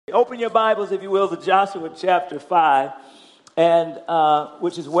Open your Bibles, if you will, to Joshua chapter 5, and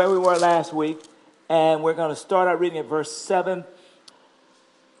which is where we were last week. And we're going to start out reading at verse 7.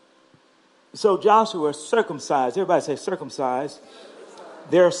 So Joshua circumcised, everybody say circumcised,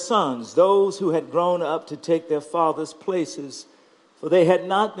 their sons, those who had grown up to take their father's places, for they had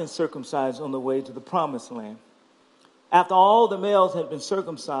not been circumcised on the way to the promised land. After all the males had been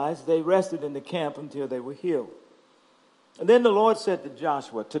circumcised, they rested in the camp until they were healed. And then the Lord said to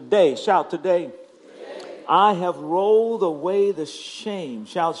Joshua, today, shout today, I have rolled away the shame,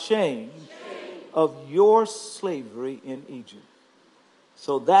 shout shame, of your slavery in Egypt.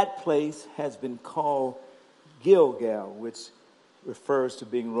 So that place has been called Gilgal, which refers to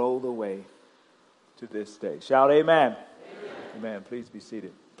being rolled away to this day. Shout amen. Amen. Please be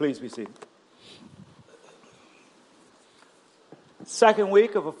seated. Please be seated. Second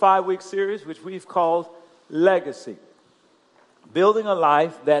week of a 5-week series, which we've called Legacy. Building a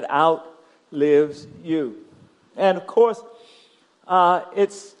life that outlives you. And of course,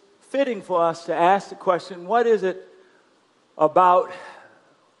 it's fitting for us to ask the question, what is it about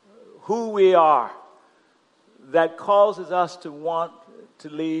who we are that causes us to want to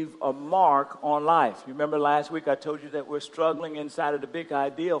leave a mark on life? You remember last week I told you that we're struggling inside of the big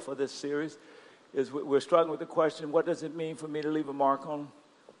ideal for this series, is we're struggling with the question, what does it mean for me to leave a mark on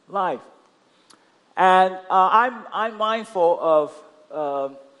life? And I'm mindful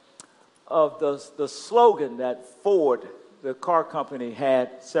of the slogan that Ford, the car company,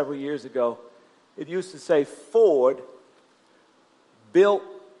 had several years ago. It used to say, Ford, built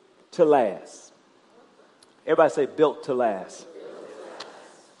to last. Everybody say, built to last.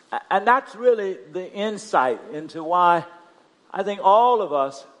 And that's really the insight into why I think all of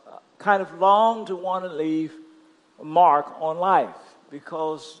us kind of long to want to leave a mark on life,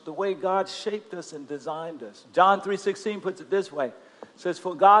 because the way God shaped us and designed us. John 3:16 puts it this way. It says,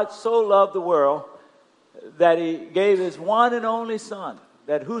 for God so loved the world that he gave his one and only Son,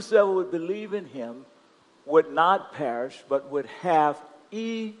 that whosoever would believe in him would not perish, but would have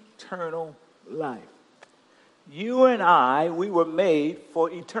eternal life. You and I, we were made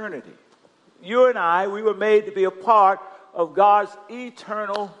for eternity. You and I, we were made to be a part of God's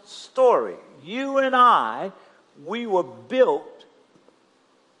eternal story. You and I, we were built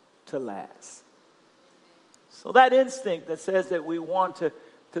to last. So that instinct that says that we want to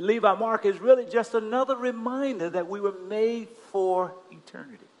leave our mark is really just another reminder that we were made for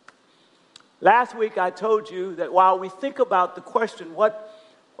eternity. Last week I told you that while we think about the question, what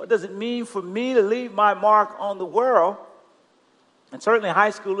does it mean for me to leave my mark on the world? And certainly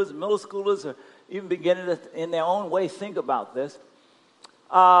high schoolers and middle schoolers are even beginning to, in their own way, think about this.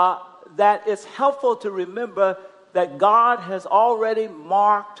 That it's helpful to remember that God has already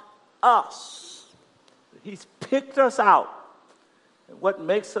marked us. He's picked us out. And what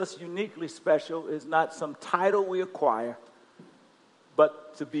makes us uniquely special is not some title we acquire,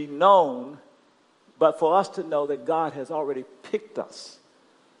 but to be known, but for us to know that God has already picked us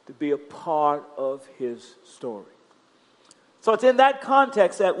to be a part of his story. So it's in that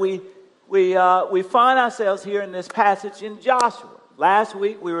context that we find ourselves here in this passage in Joshua. Last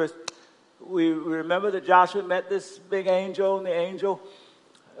week we remember that Joshua met this big angel, and the angel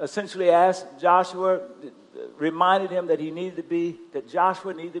essentially asked Joshua, reminded him that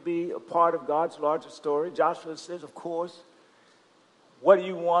Joshua needed to be a part of God's larger story. Joshua says, of course. What do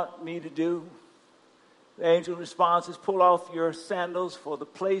you want me to do? The angel responds, pull off your sandals, for the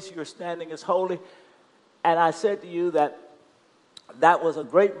place you're standing is holy. And I said to you that was a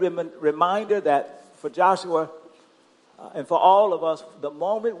great reminder that for Joshua and for all of us, the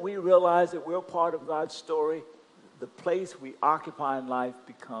moment we realize that we're part of God's story, the place we occupy in life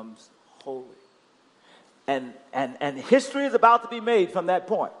becomes holy. And history is about to be made from that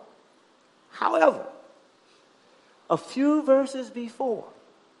point. However, a few verses before,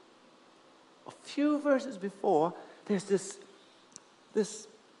 there's this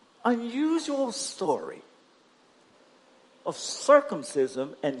unusual story of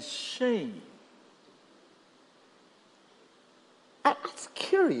circumcision and shame. I was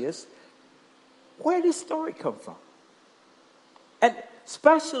curious, where did this story come from? And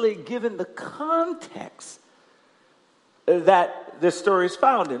especially given the context that this story is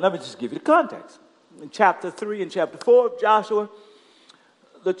found in. Let me just give you the context. In chapter 3 and chapter 4 of Joshua,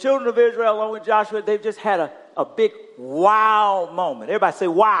 the children of Israel, along with Joshua, they've just had a big wow moment. Everybody say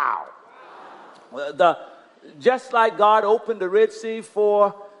wow. Just like God opened the Red Sea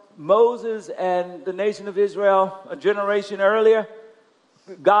for Moses and the nation of Israel a generation earlier,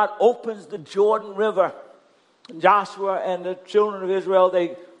 God opens the Jordan River. Joshua and the children of Israel,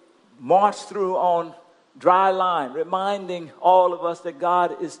 they marched through on dry line, reminding all of us that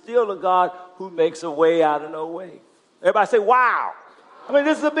God is still a God who makes a way out of no way. Everybody say, wow. I mean,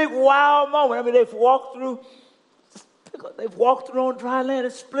 this is a big wow moment. I mean, they've walked through on dry land.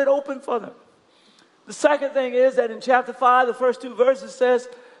 It's split open for them. The second thing is that in chapter 5, the first two verses says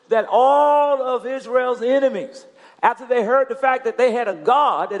that all of Israel's enemies, after they heard the fact that they had a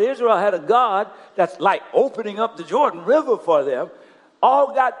God, that Israel had a God that's like opening up the Jordan River for them,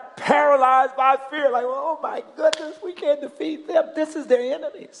 all got paralyzed by fear, like, oh my goodness, we can't defeat them. This is their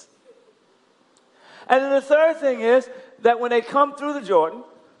enemies. And then the third thing is that when they come through the Jordan,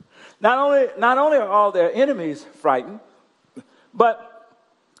 not only are all their enemies frightened, but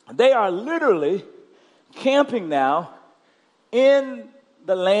they are literally camping now in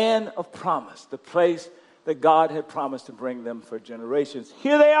the land of promise, the place that God had promised to bring them for generations.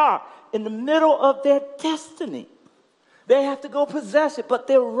 Here they are in the middle of their destiny. They have to go possess it, but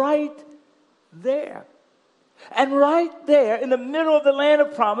they're right there. And right there in the middle of the land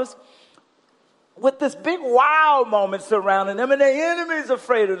of promise, with this big wow moment surrounding them, and their enemies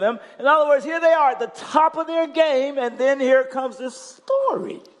afraid of them. In other words, here they are at the top of their game, and then here comes this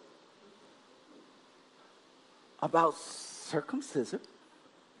story about circumcision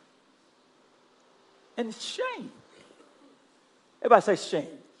and shame. Everybody say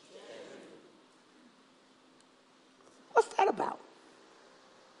shame. What's that about?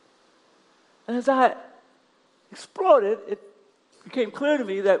 And as I explored it, it became clear to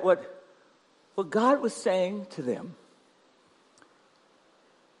me that what God was saying to them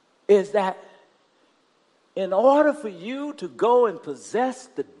is that in order for you to go and possess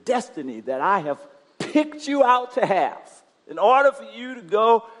the destiny that I have picked you out to have, in order for you to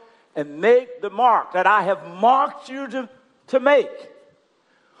go and make the mark that I have marked you to make,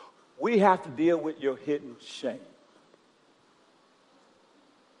 we have to deal with your hidden shame.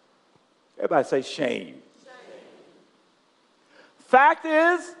 Everybody say shame. Fact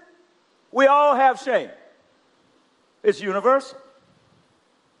is, we all have shame. It's universal.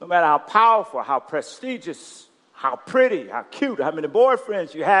 No matter how powerful, how prestigious, how pretty, how cute, how many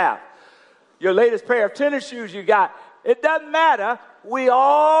boyfriends you have, your latest pair of tennis shoes you got, it doesn't matter. We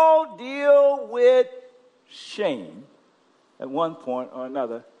all deal with shame at one point or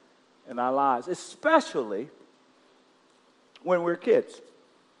another in our lives, especially when we're kids.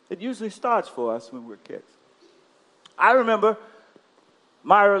 It usually starts for us when we're kids. I remember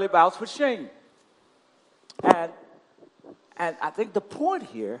my early bouts with shame. And I think the point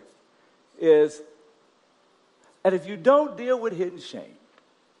here is that if you don't deal with hidden shame,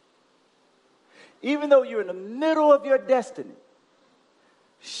 even though you're in the middle of your destiny,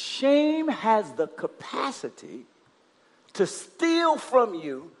 shame has the capacity to steal from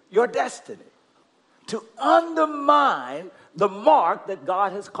you your destiny, to undermine the mark that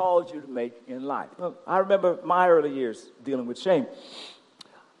God has called you to make in life. Well, I remember my early years dealing with shame.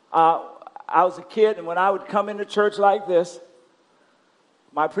 I was a kid, and when I would come into church like this,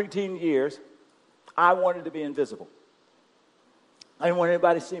 my preteen years, I wanted to be invisible. I didn't want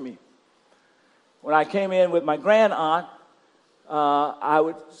anybody to see me. When I came in with my grand aunt, I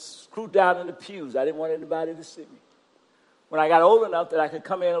would scoot down in the pews. I didn't want anybody to see me. When I got old enough that I could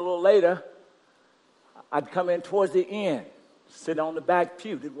come in a little later, I'd come in towards the end, sit on the back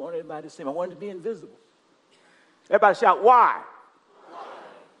pew. Didn't want anybody to see me. I wanted to be invisible. Everybody shout, why?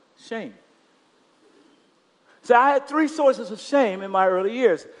 Shame. So I had three sources of shame in my early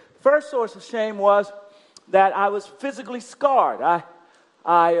years. First source of shame was that I was physically scarred.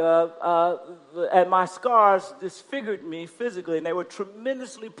 And my scars disfigured me physically, and they were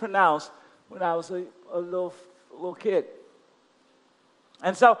tremendously pronounced when I was a little kid.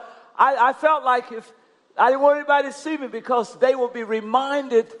 And so I felt like if I didn't want anybody to see me because they would be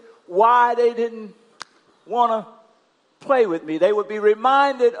reminded why they didn't want to play with me. They would be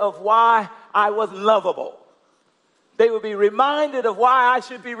reminded of why I wasn't lovable. They would be reminded of why I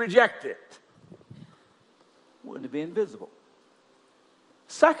should be rejected. Wanted to be invisible.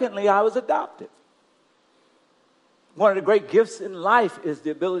 Secondly, I was adopted. One of the great gifts in life is the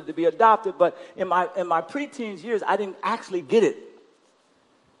ability to be adopted, but in my preteen years, I didn't actually get it.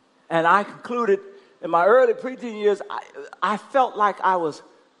 And I concluded in my early preteen years, I felt like I was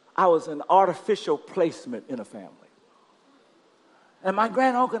an artificial placement in a family. And my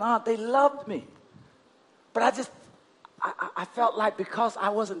granduncle and aunt, they loved me. But I felt like because I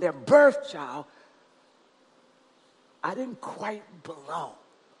wasn't their birth child, I didn't quite belong.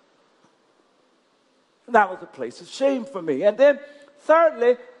 And that was a place of shame for me. And then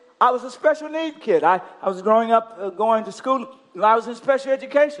thirdly, I was a special need kid. I was growing up going to school, and I was in special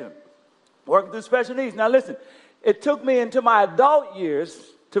education, working through special needs. Now listen, it took me into my adult years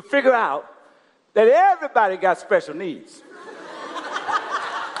to figure out that everybody got special needs.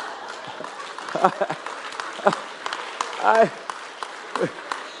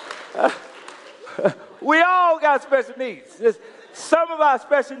 We all got special needs. Some of our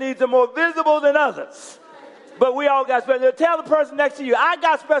special needs are more visible than others. But we all got special needs. Tell the person next to you, I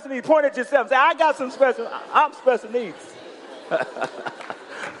got special needs. Point at yourself and say, I'm special needs.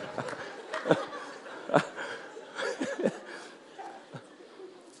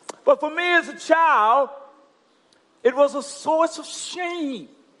 But for me as a child, it was a source of shame.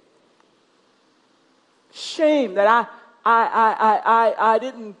 Shame that I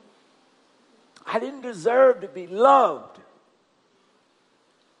didn't deserve to be loved.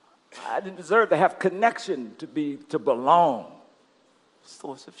 I didn't deserve to have connection, to belong.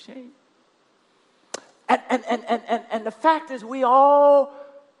 Source of shame. And the fact is, we all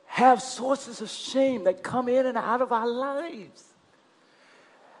have sources of shame that come in and out of our lives.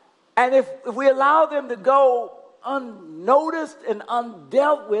 And if we allow them to go unnoticed and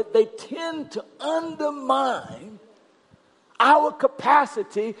undealt with, they tend to undermine our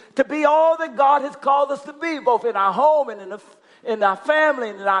capacity to be all that God has called us to be, both in our home and in our family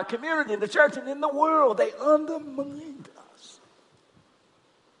and in our community, in the church and in the world. They undermined us.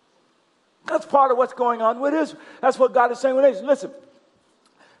 That's part of what's going on with Israel. That's what God is saying with Israel. Listen,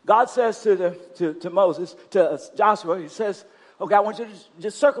 God says to Moses, to Joshua, he says, okay, I want you to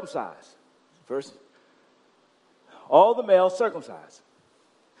just circumcise. First, all the males circumcised.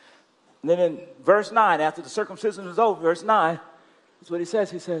 And then in verse 9, after the circumcision is over, verse 9, that's what he says.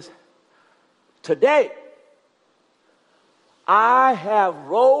 He says, today I have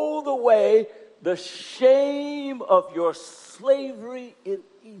rolled away the shame of your slavery in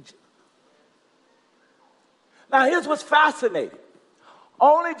Egypt. Now, here's what's fascinating.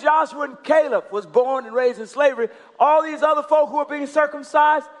 Only Joshua and Caleb was born and raised in slavery. All these other folk who were being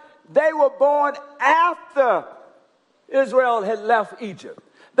circumcised, they were born after Israel had left Egypt.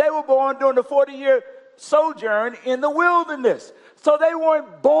 They were born during the 40-year sojourn in the wilderness. So they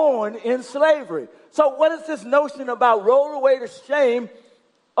weren't born in slavery. So what is this notion about roll away the shame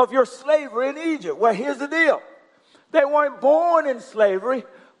of your slavery in Egypt? Well, here's the deal. They weren't born in slavery,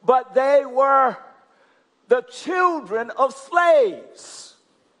 but they were the children of slaves.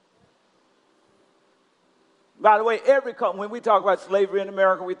 By the way, when we talk about slavery in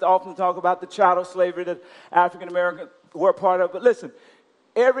America, we often talk about the chattel slavery that African Americans were part of. But listen,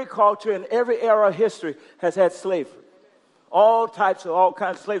 every culture and every era of history has had slavery. All kinds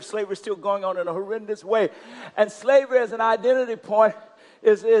of slavery. Slavery is still going on in a horrendous way. And slavery as an identity point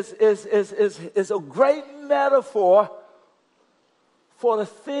is a great metaphor for the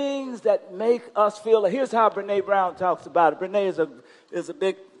things that make us feel. Here's how Brene Brown talks about it. Brene is a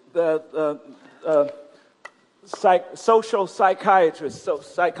big social psychiatrist,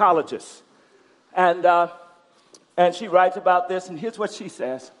 psychologist. And she writes about this, and here's what she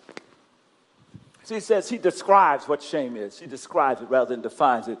says. She describes what shame is. She describes it rather than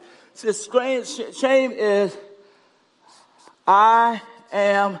defines it. She says, shame is, I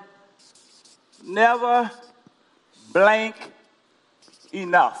am never blank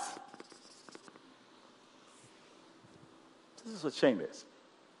enough. This is what shame is.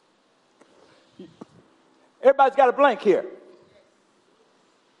 Everybody's got a blank here.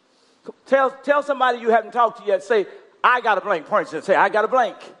 Tell somebody you haven't talked to yet, say, I got a blank. Point and say, I got a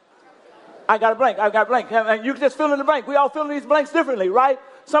blank. I got a blank. I got a blank. And you can just fill in the blank. We all fill in these blanks differently, right?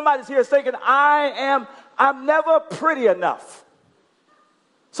 Somebody's here thinking, I'm never pretty enough.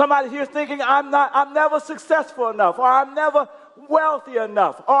 Somebody's here thinking, I'm never successful enough, or I'm never wealthy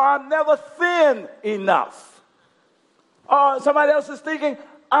enough, or I'm never thin enough. Or somebody else is thinking,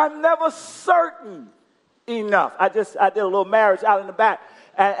 I'm never certain enough. I did a little marriage out in the back.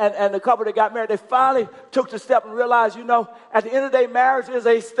 And the couple that got married, they finally took the step and realized, at the end of the day, marriage is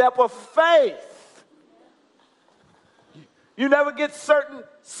a step of faith. You never get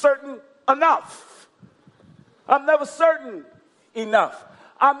certain enough. I'm never certain enough.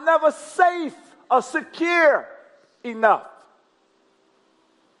 I'm never safe or secure enough.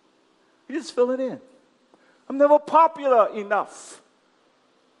 You just fill it in. I'm never popular enough.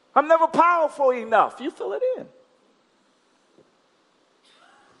 I'm never powerful enough. You fill it in.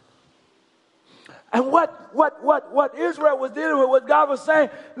 And what Israel was dealing with, what God was saying,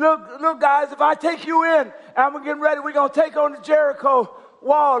 look, guys, if I take you in, and I'm getting ready, we're gonna take on the Jericho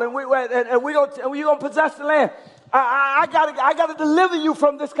wall, and we're gonna possess the land. I gotta deliver you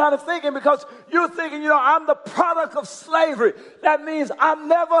from this kind of thinking, because you're thinking, I'm the product of slavery. That means I'm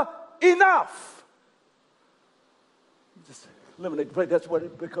never enough. Just eliminate the plate. That's what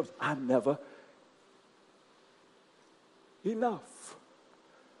it becomes. I'm never enough.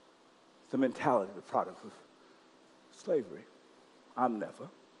 the mentality, the product of slavery. I'm never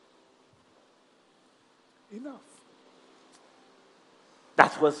enough.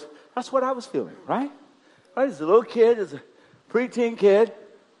 That's what I was feeling, right? As a little kid, as a preteen kid,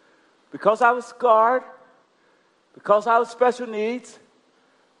 because I was scarred, because I was special needs,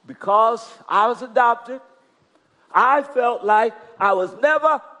 because I was adopted, I felt like I was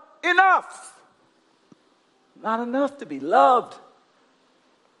never enough. Not enough to be loved,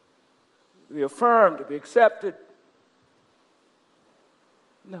 to be affirmed, to be accepted.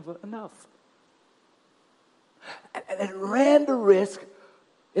 Never enough. And it ran the risk,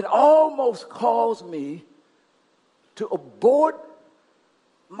 it almost caused me to abort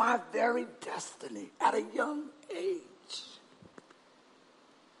my very destiny at a young age.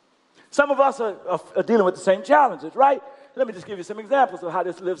 Some of us are dealing with the same challenges, right? Let me just give you some examples of how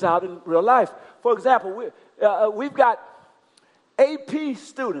this lives out in real life. For example, we've got AP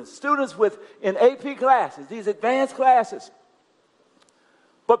students in AP classes, these advanced classes.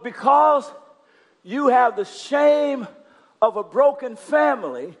 But because you have the shame of a broken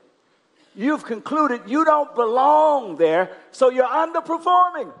family, you've concluded you don't belong there, so you're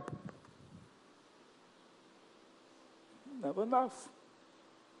underperforming. Never enough.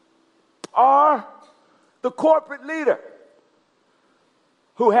 Or the corporate leader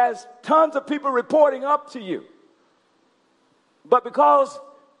who has tons of people reporting up to you. But because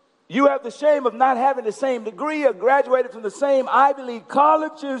you have the shame of not having the same degree or graduated from the same Ivy League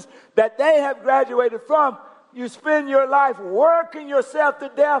colleges that they have graduated from, you spend your life working yourself to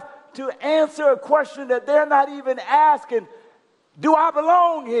death to answer a question that they're not even asking, do I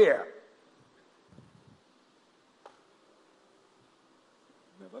belong here?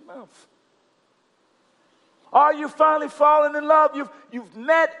 Never enough. Are you finally falling in love? You've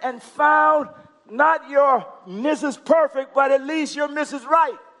met and found not your Mrs. Perfect, but at least your Mrs.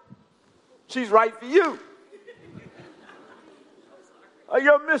 Right. She's right for you. Or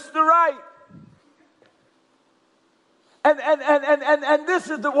you're Mr. Right. And this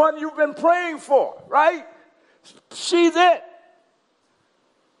is the one you've been praying for, right? She's it.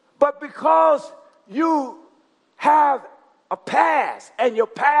 But because you have a past, and your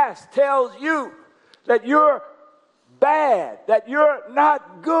past tells you that you're bad, that you're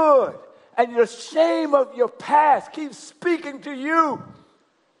not good, and the shame of your past keeps speaking to you,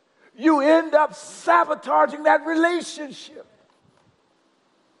 you end up sabotaging that relationship.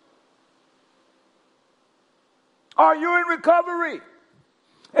 Are you in recovery?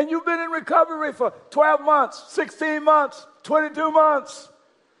 And you've been in recovery for 12 months, 16 months, 22 months.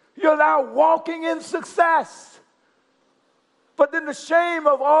 You're now walking in success. But then the shame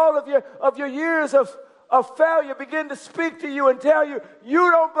of all of your years of failure begin to speak to you and tell you,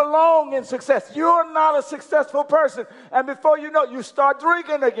 you don't belong in success. You're not a successful person. And before you know it, you start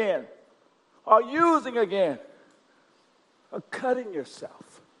drinking again, or using again, or cutting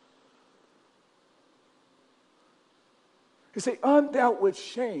yourself. You see, undealt with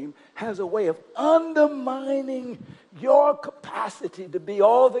shame has a way of undermining your capacity to be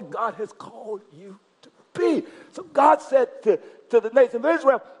all that God has called you to be. So God said to the nation of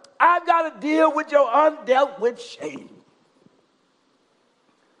Israel, I've got to deal with your undealt with shame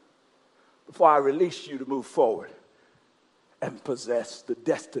before I release you to move forward and possess the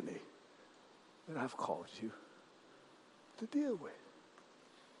destiny that I've called you to deal with.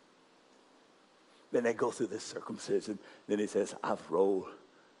 Then they go through this circumcision. Then he says, I've rolled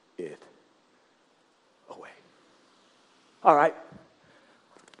it away. All right.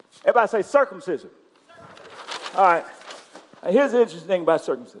 Everybody say circumcision. All right. Now, here's the interesting thing about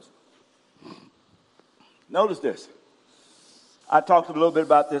circumcision. Notice this. I talked a little bit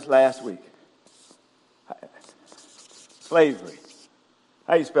about this last week. Slavery.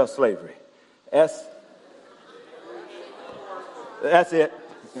 How do you spell slavery? S? That's it.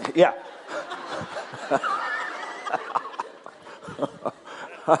 Yeah.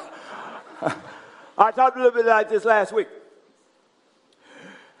 I talked a little bit like this last week.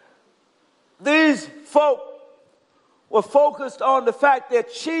 These folk were focused on the fact their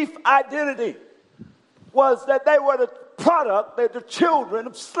chief identity was that they were the product, they're the children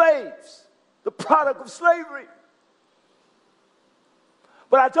of slaves, the product of slavery.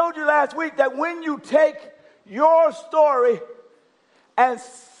 But I told you last week that when you take your story and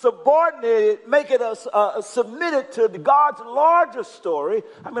subordinate it, make it submitted to God's larger story,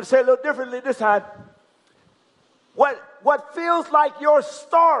 I'm going to say it a little differently this time. What feels like your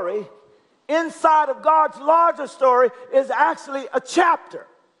story inside of God's larger story is actually a chapter.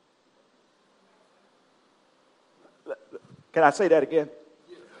 Can I say that again?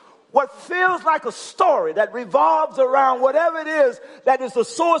 what feels like a story that revolves around whatever it is that is the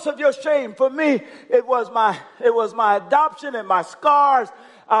source of your shame. For me, it was my adoption and my scars.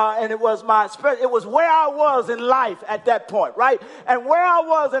 And it was where I was in life at that point, right? And where I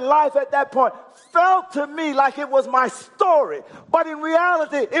was in life at that point felt to me like it was my story. But in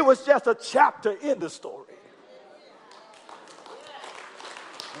reality, it was just a chapter in the story.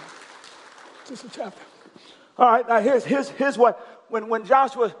 Just a chapter. All right, now here's what, when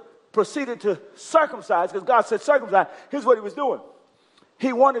Joshua proceeded to circumcise, because God said circumcise, here's what he was doing.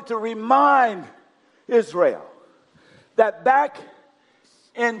 He wanted to remind Israel that back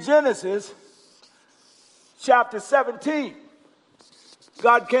in Genesis chapter 17,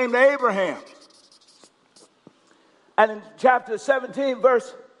 God came to Abraham. And in chapter 17,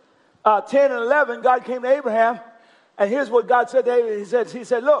 verse 10 and 11, God came to Abraham. And here's what God said to Abraham. He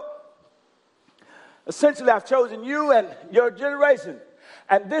said, look, essentially I've chosen you and your generation.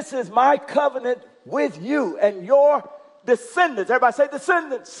 And this is my covenant with you and your descendants. Everybody say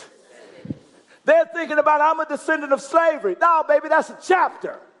descendants. They're thinking about, I'm a descendant of slavery. No, baby, that's a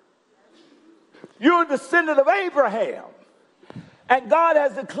chapter. You're a descendant of Abraham. And God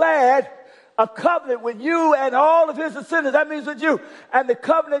has declared a covenant with you and all of his descendants. That means with you. And the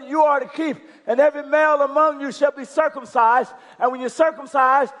covenant you are to keep. And every male among you shall be circumcised. And when you're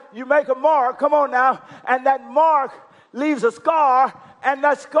circumcised, you make a mark. Come on now. And that mark leaves a scar. And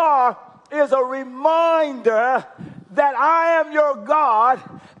that scar is a reminder that I am your God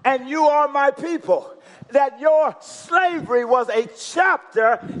and you are my people. That your slavery was a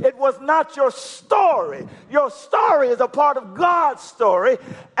chapter. It was not your story. Your story is a part of God's story.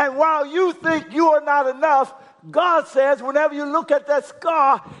 And while you think you are not enough, God says whenever you look at that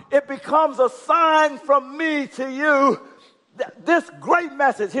scar, it becomes a sign from me to you. This great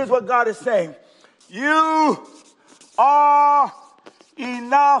message, here's what God is saying. You are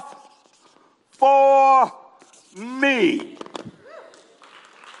enough for me.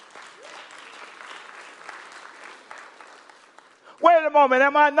 Wait a moment,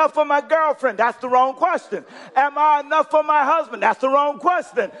 am I enough for my girlfriend? That's the wrong question. Am I enough for my husband? That's the wrong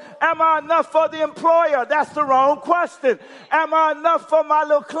question. Am I enough for the employer? That's the wrong question. Am I enough for my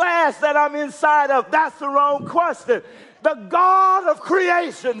little class that I'm inside of? That's the wrong question. The God of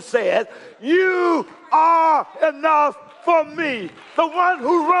creation said, you are enough for me. The one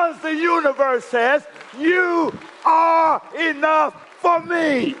who runs the universe says, you are enough for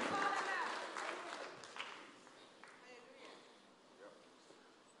me.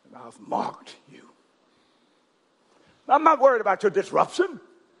 I've marked you. I'm not worried about your disruption.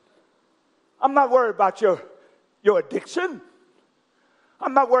 I'm not worried about your addiction.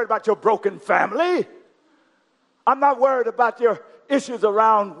 I'm not worried about your broken family. I'm not worried about your issues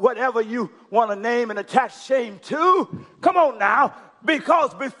around whatever you want to name and attach shame to. Come on now,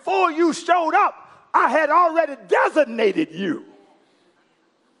 because before you showed up, I had already designated you.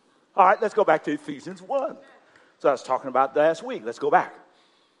 All right, let's go back to Ephesians 1. So I was talking about last week. Let's go back.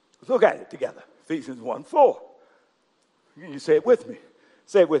 Let's look at it together. Ephesians 1:4. You say it with me.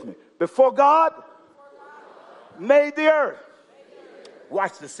 Say it with me. Before God made the earth.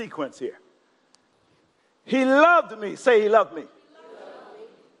 Watch the sequence here. He loved me. Say he loved me.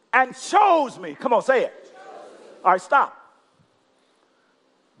 And chose me. Come on, say it. All right, stop.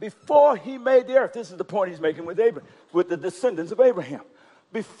 Before he made the earth. This is the point he's making with Abraham, with the descendants of Abraham.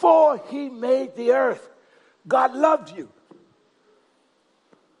 Before he made the earth, God loved you.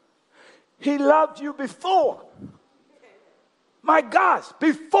 He loved you before. My gosh,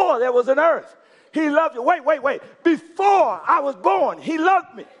 before there was an earth. He loved you. Wait. Before I was born, he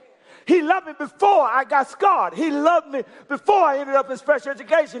loved me. He loved me before I got scarred. He loved me before I ended up in special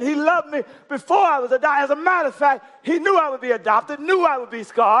education. He loved me before I was adopted. As a matter of fact, he knew I would be adopted, knew I would be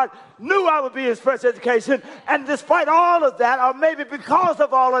scarred, knew I would be in special education. And despite all of that, or maybe because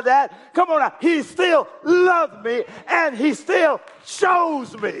of all of that, come on now, he still loved me and he still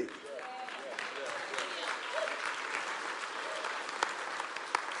chose me.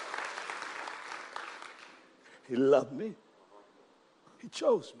 He loved me. He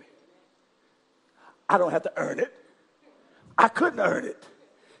chose me. I don't have to earn it. I couldn't earn it.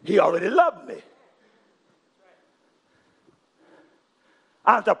 He already loved me.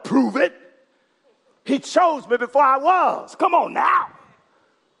 I have to prove it. He chose me before I was. Come on now.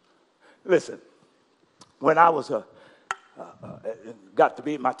 Listen, when I was got to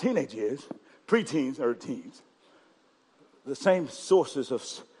be in my teenage years, preteens, early teens, the same sources of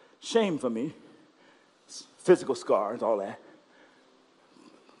shame for me, physical scars, all that,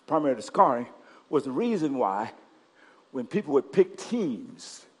 primarily the scarring, was the reason why when people would pick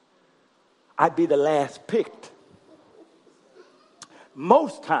teams, I'd be the last picked.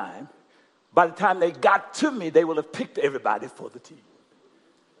 most time, by the time they got to me, they will have picked everybody for the team.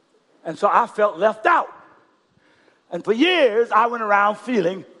 And so I felt left out. And for years, I went around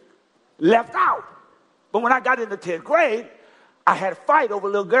feeling left out. But when I got into 10th grade, I had a fight over a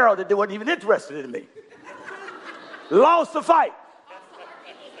little girl that wasn't even interested in me. Lost the fight.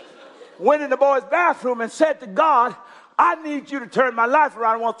 Went in the boys' bathroom and said to God, I need you to turn my life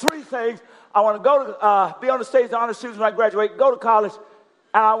around. I want three things. I want to go to be on the stage, the honor students when I graduate, go to college,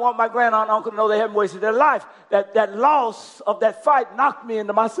 and I want my grandaunt and uncle to know they haven't wasted their life. That loss of that fight knocked me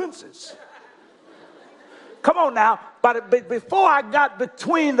into my senses. Come on now. But before I got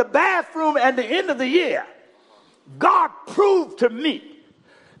between the bathroom and the end of the year, God proved to me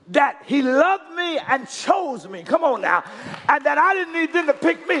that he loved me and chose me. Come on now. And that I didn't need them to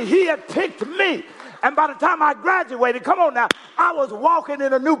pick me. He had picked me. And by the time I graduated, come on now, I was walking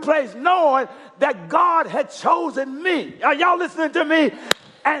in a new place knowing that God had chosen me. Are y'all listening to me?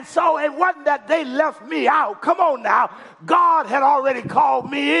 And so it wasn't that they left me out. Come on now. God had already called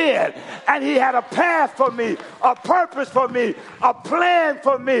me in. And he had a path for me, a purpose for me, a plan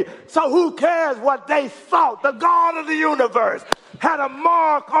for me. So who cares what they thought? The God of the universe had a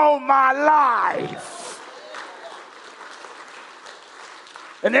mark on my life.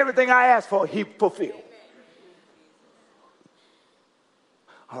 And everything I asked for, he fulfilled.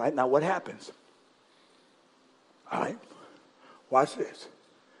 All right, now what happens? All right, watch this.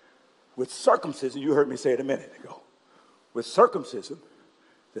 With circumcision, you heard me say it a minute ago. With circumcision,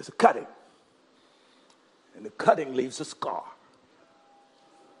 there's a cutting. And the cutting leaves a scar.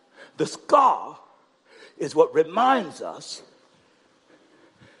 The scar is what reminds us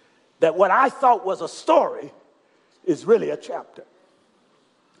that what I thought was a story is really a chapter.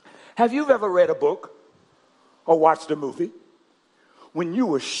 Have you ever read a book or watched a movie when you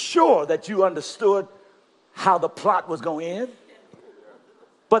were sure that you understood how the plot was going to end?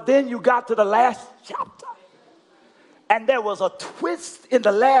 But then you got to the last chapter and there was a twist in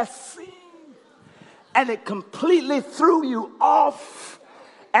the last scene and it completely threw you off.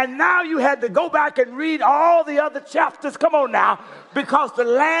 And now you had to go back and read all the other chapters. Come on now. Because the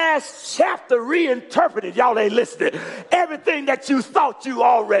last chapter reinterpreted. Y'all ain't listening. Everything that you thought you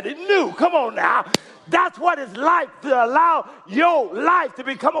already knew. Come on now. That's what it's like to allow your life to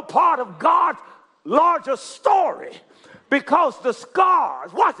become a part of God's larger story. Because the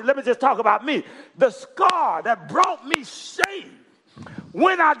scars, watch it, let me just talk about me. The scar that brought me shame,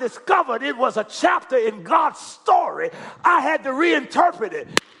 when I discovered it was a chapter in God's story, I had to reinterpret it.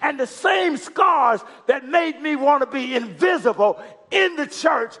 And the same scars that made me want to be invisible in the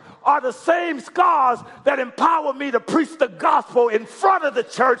church are the same scars that empower me to preach the gospel in front of the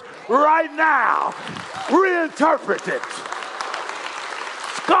church right now. Reinterpret it.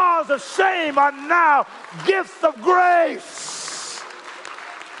 Scars of shame are now gifts of grace.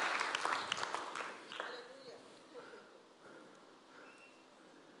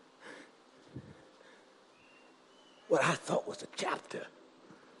 What I thought was a chapter,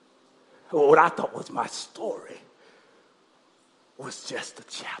 or what I thought was my story, was just a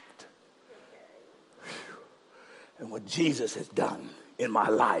chapter. Whew. And what Jesus has done in my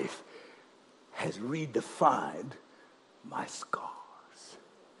life has redefined my scars.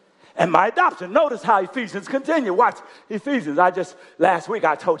 And my adoption. Notice how Ephesians continue. Watch Ephesians. Last week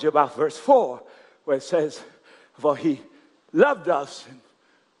I told you about verse 4, where it says, for he loved us and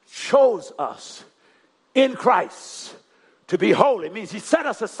chose us in Christ to be holy. It means he set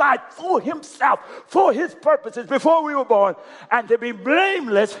us aside for himself, for his purposes before we were born, and to be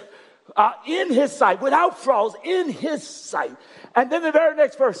blameless in his sight, without flaws in his sight. And then the very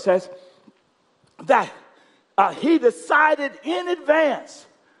next verse says that he decided in advance,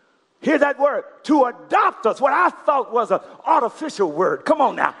 hear that word, to adopt us, what I thought was an artificial word. Come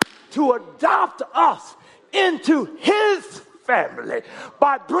on now. To adopt us into his family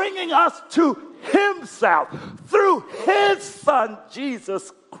by bringing us to himself through his son,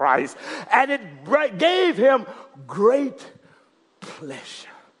 Jesus Christ. And it gave him great pleasure.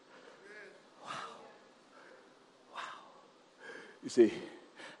 Wow. Wow. You see,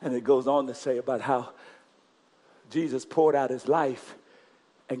 and it goes on to say about how Jesus poured out his life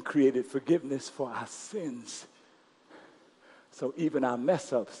and created forgiveness for our sins. So even our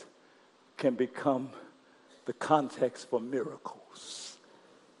mess ups can become the context for miracles.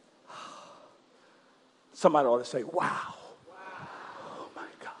 Somebody ought to say, wow. Oh my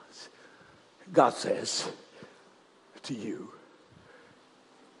gosh. God says to you,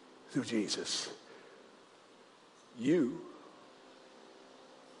 through Jesus, you,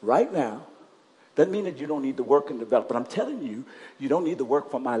 right now, doesn't mean that you don't need to work and develop, but I'm telling you, you don't need to work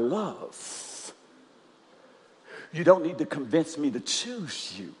for my love. You don't need to convince me to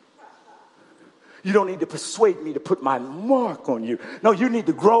choose you. You don't need to persuade me to put my mark on you. No, you need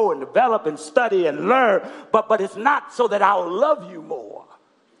to grow and develop and study and learn. But it's not so that I'll love you more.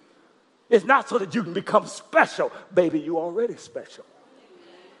 It's not so that you can become special. Baby, you already special.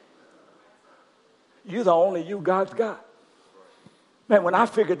 You're the only you God's got. Man, when I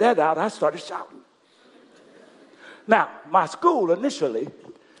figured that out, I started shouting. Now, my school initially,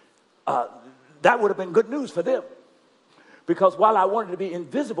 that would have been good news for them. Because while I wanted to be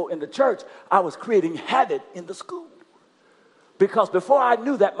invisible in the church, I was creating havoc in the school. Because before I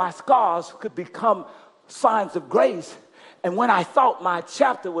knew that, my scars could become signs of grace. And when I thought my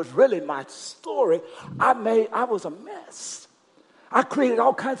chapter was really my story, I was a mess. I created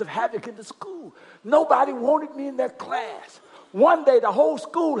all kinds of havoc in the school. Nobody wanted me in their class. One day, the whole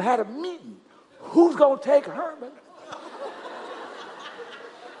school had a meeting. Who's going to take Hurmon?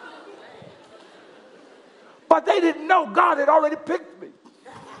 But they didn't know God had already picked me.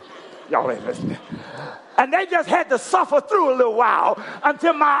 Y'all ain't listening. And they just had to suffer through a little while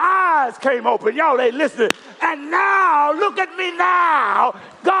until my eyes came open. Y'all ain't listening. And now, look at me now.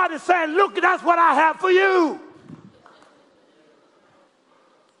 God is saying, look, that's what I have for you.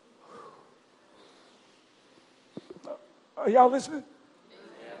 Are y'all listening?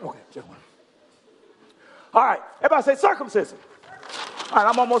 Okay, just one. All right, everybody say circumcision. All right,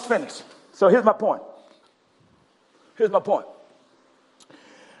 I'm almost finished. So here's my point. Here's my point.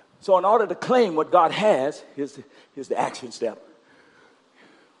 So in order to claim what God has, here's the action step.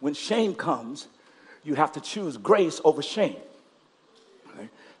 When shame comes, you have to choose grace over shame. Okay?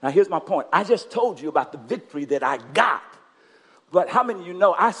 Now here's my point. I just told you about the victory that I got. But how many of you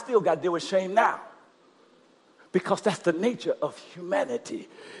know I still got to deal with shame now? Because that's the nature of humanity,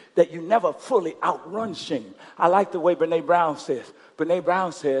 that you never fully outrun shame. I like the way Brene Brown says. Brene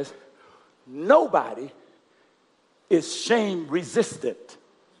Brown says, nobody is shame resistant,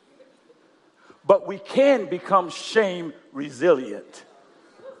 but we can become shame resilient.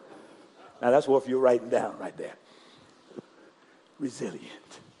 Now that's what you're writing down right there. Resilient.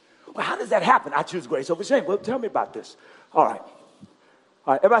 Well, how does that happen? I choose grace over shame. Well, tell me about this. All right.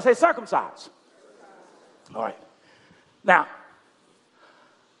 All right. Everybody say circumcised. All right. Now,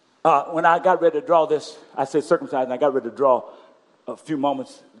 when I got ready to draw this, I said circumcised, and I got ready to draw a few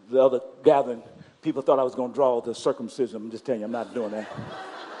moments, the other gathering, people thought I was going to draw the circumcision. I'm just telling you, I'm not doing that.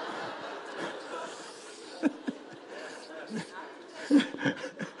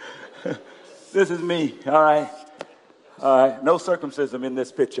 This is me, all right? All right, no circumcision in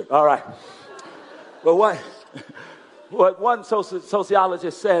this picture, all right. But what one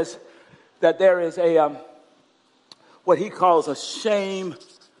sociologist says, that there is what he calls a shame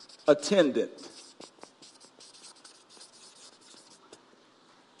attendant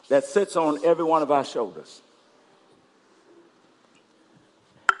that sits on every one of our shoulders.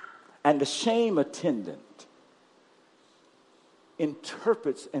 And the shame attendant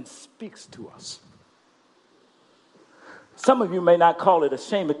interprets and speaks to us. Some of you may not call it a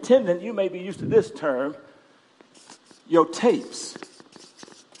shame attendant. You may be used to this term, your tapes.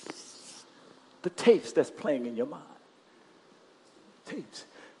 The tapes that's playing in your mind. Tapes.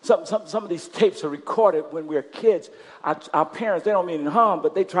 Some of these tapes are recorded when we're kids. Our parents, they don't mean harm,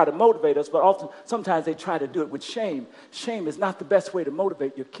 but they try to motivate us. But sometimes they try to do it with shame. Shame is not the best way to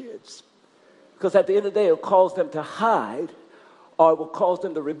motivate your kids. Because at the end of the day, it will cause them to hide, or it will cause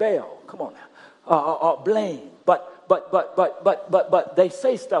them to rebel. Come on now. Or blame. But they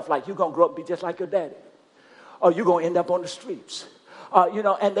say stuff like, you're going to grow up and be just like your daddy. Or you're going to end up on the streets.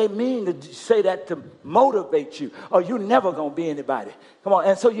 And they mean to say that to motivate you. Or you're never going to be anybody. Come on.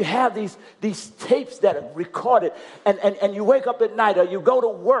 And so you have these tapes that are recorded. And you wake up at night, or you go to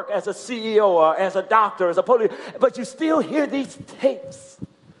work as a CEO or as a doctor, as a police. But you still hear these tapes.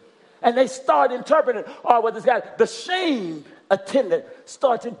 And they start interpreting. Or what this guy, the shame attendant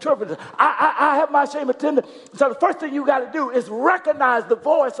starts interpreting. I have my shame attendant. So the first thing you got to do is recognize the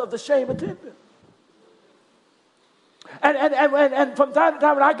voice of the shame attendant. And from time to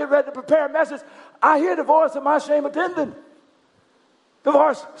time, when I get ready to prepare a message, I hear the voice of my shame attendant. The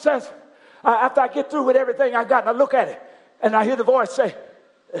voice says, after I get through with everything I got, and I look at it, and I hear the voice say,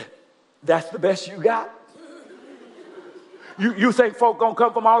 that's the best you got? You think folk gonna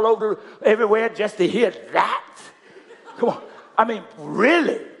come from all over, everywhere just to hear that? Come on. I mean,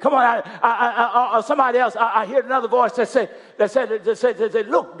 really? Come on. Or somebody else, I hear another voice that said,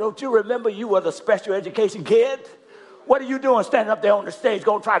 look, don't you remember you were the special education kid? What are you doing standing up there on the stage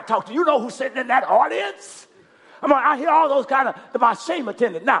going to try to talk to you? You know who's sitting in that audience? I hear all those kind of my shame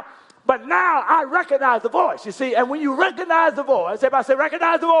attendant. But now I recognize the voice, you see. And when you recognize the voice, everybody say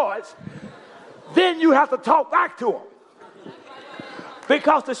recognize the voice. then you have to talk back to them.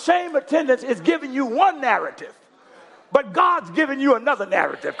 Because the shame attendance is giving you one narrative, but God's giving you another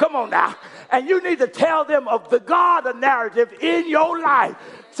narrative. Come on now. And you need to tell them of the God narrative in your life.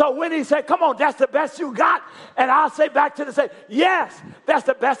 So when he said, come on, that's the best you got. And I'll say back to the say, yes, that's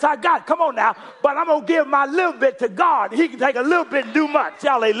the best I got. Come on now. But I'm going to give my little bit to God. He can take a little bit and do much.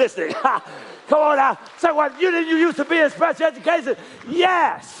 Y'all ain't listening. Come on now. Say, well, you used to be in special education?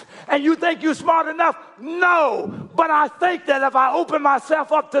 Yes. And you think you're smart enough? No. But I think that if I open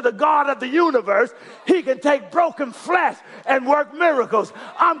myself up to the God of the universe, he can take broken flesh and work miracles.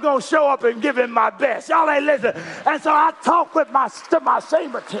 I'm going to show up and give him my best. Y'all ain't listening. And so I talk with my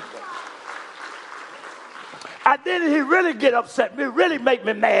shame attendant. And then he really get upset, really make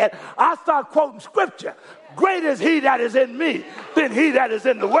me mad. I start quoting scripture. Greater is he that is in me than he that is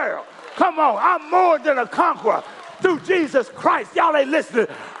in the world. Come on, I'm more than a conqueror through Jesus Christ. Y'all ain't listening.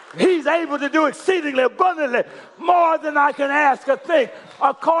 He's able to do exceedingly abundantly more than I can ask or think,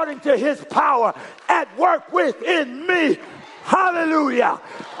 according to his power at work within me. Hallelujah.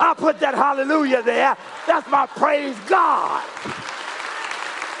 I put that hallelujah there. That's my praise God.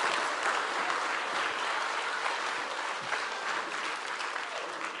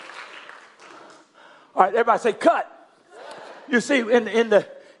 All right, everybody say cut. You see, in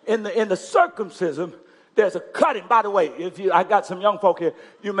the circumcision, there's a cutting. By the way, I got some young folk here,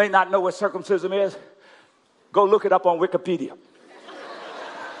 you may not know what circumcision is. Go look it up on Wikipedia.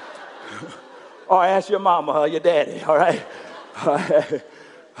 Or ask your mama or your daddy, all right? All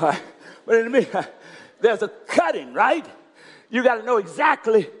right. But in the meantime, there's a cutting, right? You got to know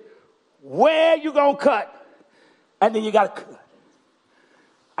exactly where you're going to cut, and then you got to cut.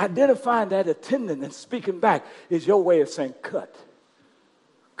 Identifying that attendant and speaking back is your way of saying cut.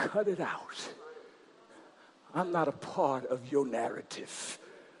 Cut it out. I'm not a part of your narrative.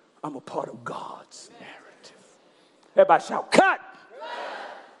 I'm a part of God's narrative. Everybody shout, cut!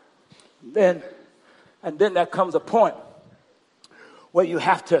 And then there comes a point where you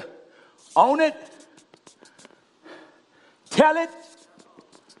have to own it, tell it,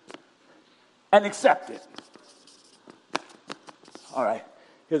 and accept it. All right,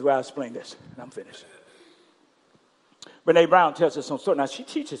 here's where I explain this, and I'm finished. Brene Brown tells us some story. Now, she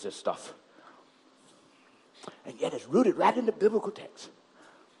teaches this stuff. And yet it's rooted right in the biblical text.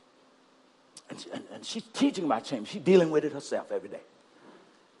 And she's teaching about shame. She's dealing with it herself every day.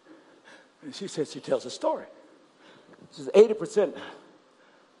 And she says she tells a story. She says 80%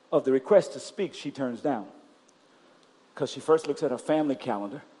 of the requests to speak she turns down. Because she first looks at her family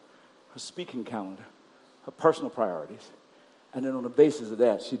calendar, her speaking calendar, her personal priorities. And then on the basis of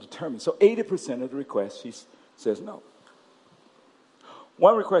that, she determines. So 80% of the requests, she says no.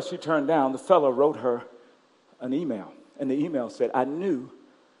 One request she turned down, the fellow wrote her an email. And the email said, I knew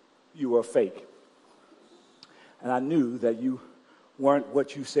you were fake. And I knew that you weren't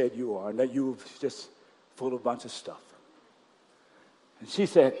what you said you are, and that you were just full of a bunch of stuff. And she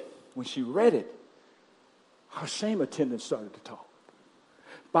said, when she read it, her shame attendant started to talk.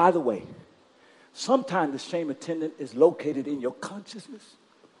 By the way, sometimes the shame attendant is located in your consciousness,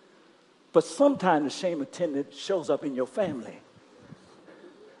 but sometimes the shame attendant shows up in your family.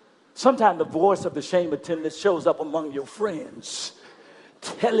 Sometimes the voice of the shame attendant shows up among your friends,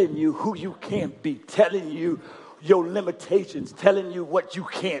 telling you who you can't be, telling you your limitations, telling you what you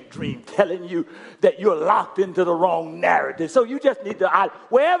can't dream, telling you that you're locked into the wrong narrative. So you just need to,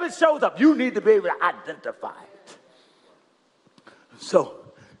 wherever it shows up, you need to be able to identify it. So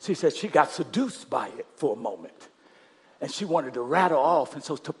she said she got seduced by it for a moment, and she wanted to rattle off. And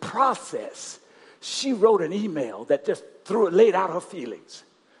so to process, she wrote an email that just laid out her feelings.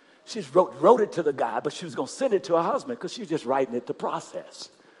 She wrote it to the guy, but she was going to send it to her husband because she was just writing it to process.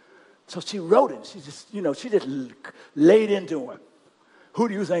 So she wrote it. She just laid into him. Who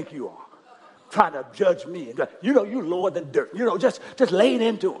do you think you are? Trying to judge me. You lower than dirt. Just laid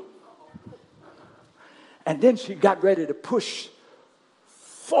into him. And then she got ready to push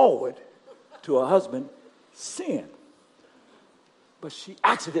forward to her husband, sin. But she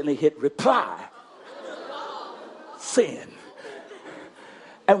accidentally hit reply, sin.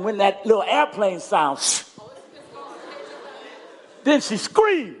 And when that little airplane sounds, then she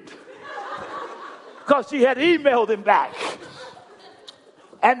screamed because she had emailed him back.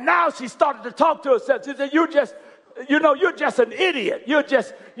 And now she started to talk to herself. She said, you're just an idiot. You're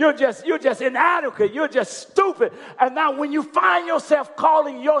just inadequate. You're just stupid. And now when you find yourself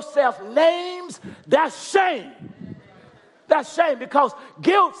calling yourself names, that's shame. That's shame, because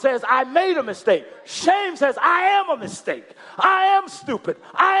guilt says I made a mistake. Shame says I am a mistake. I am stupid.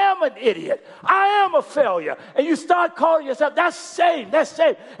 I am an idiot. I am a failure. And you start calling yourself, that's shame. That's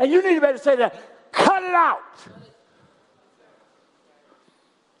shame. And you need to be able to say that Cut it out.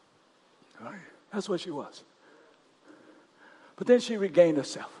 All right. That's what she was. But then she regained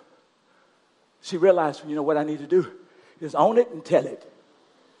herself. She realized, you know what I need to do is own it and tell it.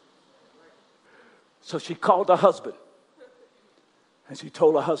 So she called her husband. And she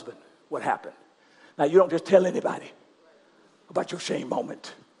told her husband what happened. Now, you don't just tell anybody about your shame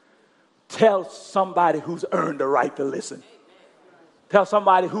moment. Tell somebody who's earned the right to listen. Tell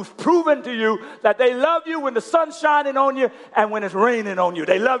somebody who's proven to you that they love you when the sun's shining on you and when it's raining on you.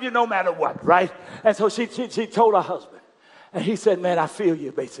 They love you no matter what, right? And so she told her husband. And he said, man, I feel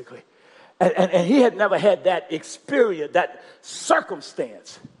you, basically. And he had never had that experience, that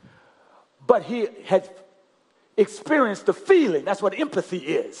circumstance. But he had experienced the feeling. That's what empathy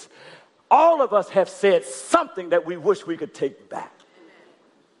is. All of us have said something that we wish we could take back.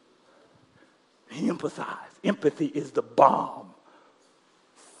 He empathized. Empathy is the balm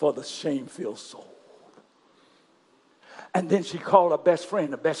for the shame-filled soul. And then she called her best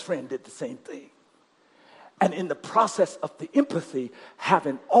friend. The best friend did the same thing. And in the process of the empathy,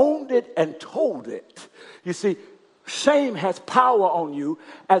 having owned it and told it, you see, shame has power on you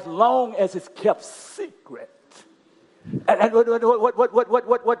as long as it's kept secret. And what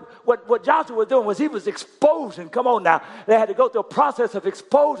Joshua was doing was he was exposing. Come on now. They had to go through a process of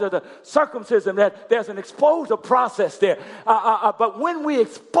exposure, the circumcision. That there's an exposure process there. But when we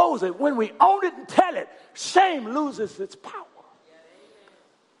expose it, when we own it and tell it, shame loses its power.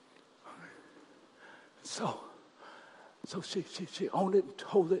 So she owned it and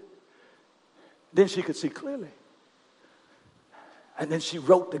told it. Then she could see clearly. And then she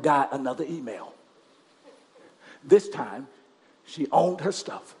wrote the guy another email. This time, she owned her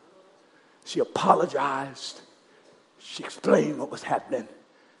stuff. She apologized. She explained what was happening.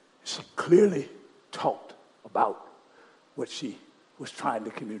 She clearly talked about what she was trying to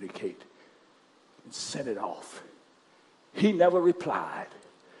communicate and sent it off. He never replied,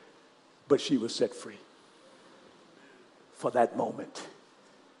 but she was set free. For that moment,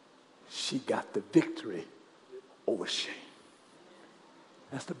 she got the victory over shame.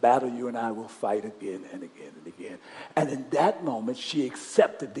 That's the battle you and I will fight again and again and again. And in that moment, she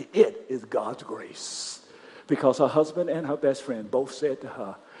accepted the it is God's grace. Because her husband and her best friend both said to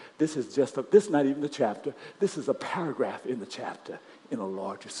her, this is not even the chapter. This is a paragraph in the chapter in a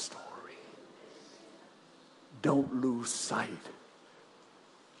larger story. Don't lose sight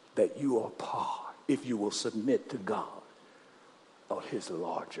that you are part, if you will submit to God, of his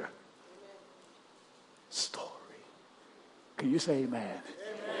larger story. Can you say amen? Amen.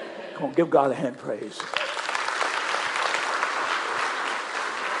 Come on, give God a hand praise.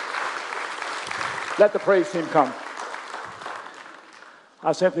 Let the praise team come.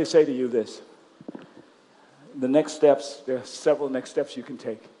 I'll simply say to you this. The next steps, there are several next steps you can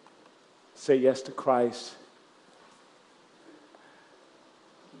take. Say yes to Christ.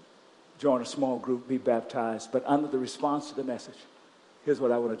 Join a small group, be baptized. But under the response to the message, here's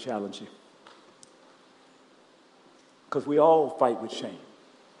what I want to challenge you. Because we all fight with shame.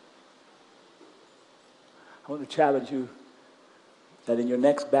 I want to challenge you that in your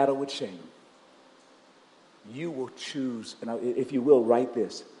next battle with shame, you will choose, and if you will, write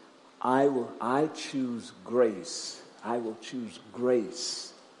this. I choose grace. I will choose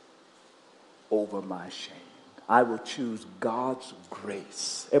grace over my shame. I will choose God's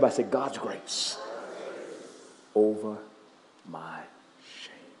grace. Everybody say God's grace over my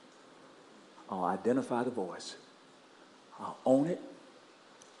shame. I'll identify the voice. I'll own it,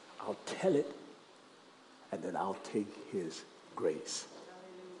 I'll tell it, and then I'll take his grace.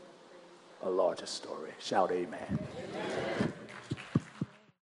 A larger story. Shout amen. Amen.